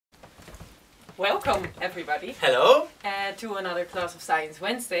Welcome everybody. Hello. To another class of Science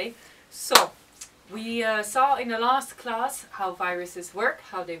Wednesday. So, we saw in the last class how viruses work,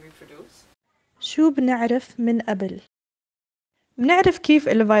 how they reproduce. شو بنعرف من قبل؟ بنعرف كيف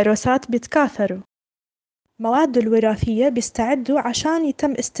الفيروسات بيتكاثروا. مواد الوراثية بيستعدوا عشان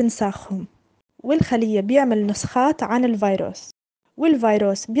يتم استنساخهم، والخلية بيعمل نسخات عن الفيروس،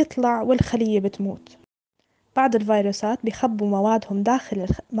 والفيروس بيطلع والخلية بتموت. بعض الفيروسات بيخبوا موادهم داخل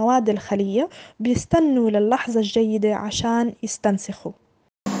مواد الخلية، بيستنوا للحظة الجيدة عشان يستنسخوا.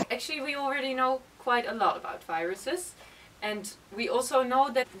 Actually, we already know quite a lot about viruses, and we also know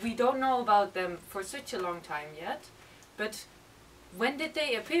that we don't know about them for such a long time yet. But when did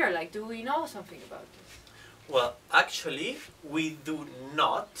they appear? Like, do we know something about this? Well, actually, we do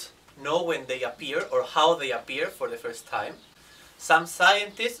not know when they appear or how they appear for the first time. Some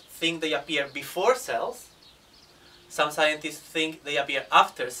scientists think they appear before cells. Some scientists think they appear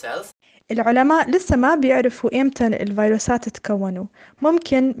after cells. العلماء لسه ما بيعرفوا إمتى الفيروسات تكونوا،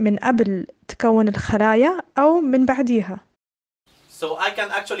 ممكن من قبل تكون الخلايا أو من بعديها. So I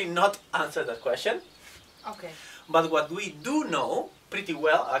can actually not answer that question. Okay. But what we do know pretty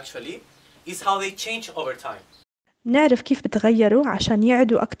well actually is how they change over time. نعرف كيف بتغيروا عشان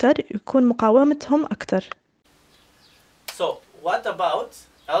يعدوا أكتر، يكون مقاومتهم أكتر. So what about,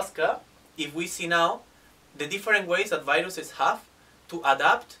 Elska, if we see now the different ways that viruses have to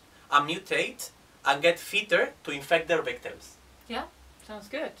adapt and mutate and get fitter to infect their victims? Yeah, sounds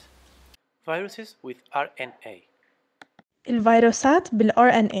good. Viruses with RNA. الفيروسات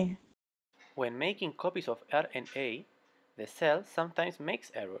بالRNA. When making copies of RNA, the cell sometimes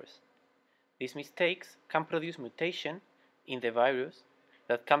makes errors. These mistakes can produce mutation in the virus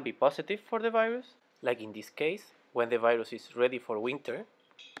that can be positive for the virus, like in this case, when the virus is ready for winter,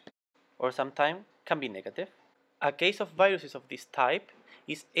 or sometimes can be negative. A case of viruses of this type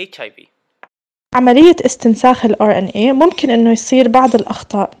is HIV. عملية استنساخ الRNA ممكن إنه يصير بعض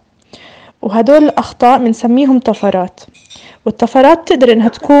الأخطاء، وهدول الأخطاء بنسميهم طفرات، والطفرات تقدر إنها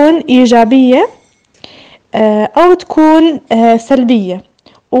تكون إيجابية أو تكون سلبية،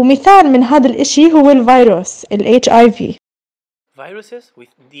 ومثال من هذا الإشي هو الفيروس HIV. Viruses with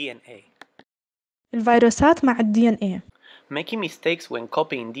DNA. الفيروسات مع DNA. Making mistakes when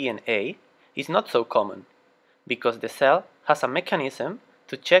copying DNA is not so common, because the cell has a mechanism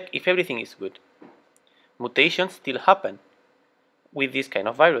to check if everything is good. Mutations still happen with this kind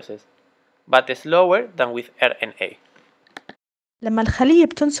of viruses, but slower than with RNA. لما الخلية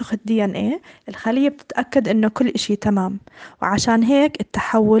بتنسخ DNA، الخلية بتتأكد إنه كل إشي تمام، وعشان هيك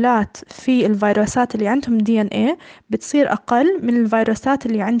التحولات في الفيروسات اللي عندهم DNA بتصير أقل من الفيروسات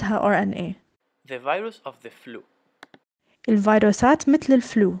اللي عندها RNA. The virus of the flu. الفيروسات مثل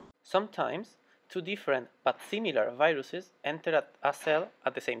الفلو. Sometimes two different but similar viruses enter a cell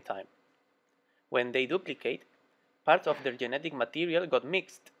at the same time. When they duplicate, parts of their genetic material got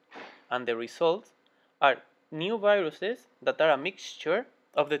mixed, and the results are new viruses that are a mixture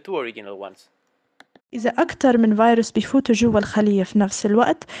of the two original ones. إذا أكتر من فيروس بيفوتوا جوا الخلية في نفس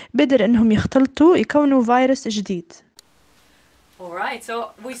الوقت، بقدر إنهم يختلطوا يكونوا فيروس جديد. Alright,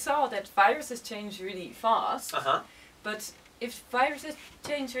 so we saw that viruses change really fast. But if viruses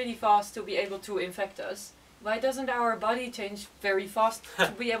change really fast to be able to infect us, why doesn't our body change very fast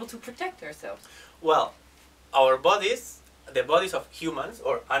to be able to protect ourselves? Well, our bodies, the bodies of humans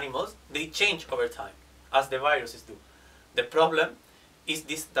or animals, they change over time, as the viruses do. The problem is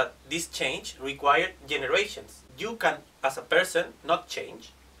that this change requires generations. You can, as a person, not change,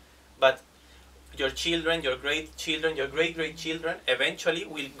 but your children, your great-children, your great-great-children eventually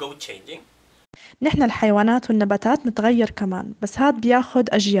will go changing. نحن الحيوانات والنباتات نتغير كمان، بس هاد بياخد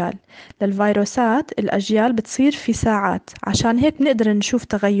أجيال. للفيروسات الأجيال بتصير في ساعات، عشان هيك بنقدر نشوف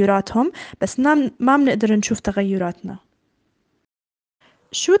تغيراتهم، بس ما بنقدر نشوف تغيراتنا.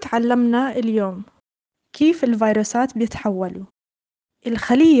 شو تعلمنا اليوم؟ كيف الفيروسات بيتحولوا؟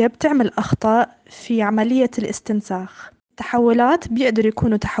 الخلية بتعمل أخطاء في عملية الاستنساخ. تحولات بيقدروا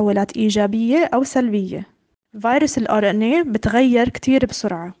يكونوا تحولات إيجابية أو سلبية. فيروس الRNA بتغير كتير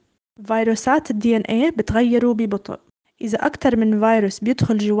بسرعة. فيروسات DNA بتغيروا ببطء. إذا أكتر من فيروس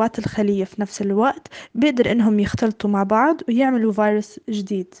بيدخل جوات الخلية في نفس الوقت، بيقدر إنهم يختلطوا مع بعض ويعملوا فيروس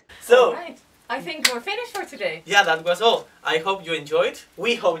جديد. So, Right. I think we're finished for today. yeah, that was all. I hope you enjoyed.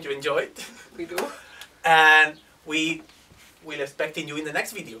 We hope you enjoyed. We do. And we will expect you in the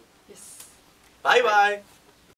next video. Yes. Bye bye.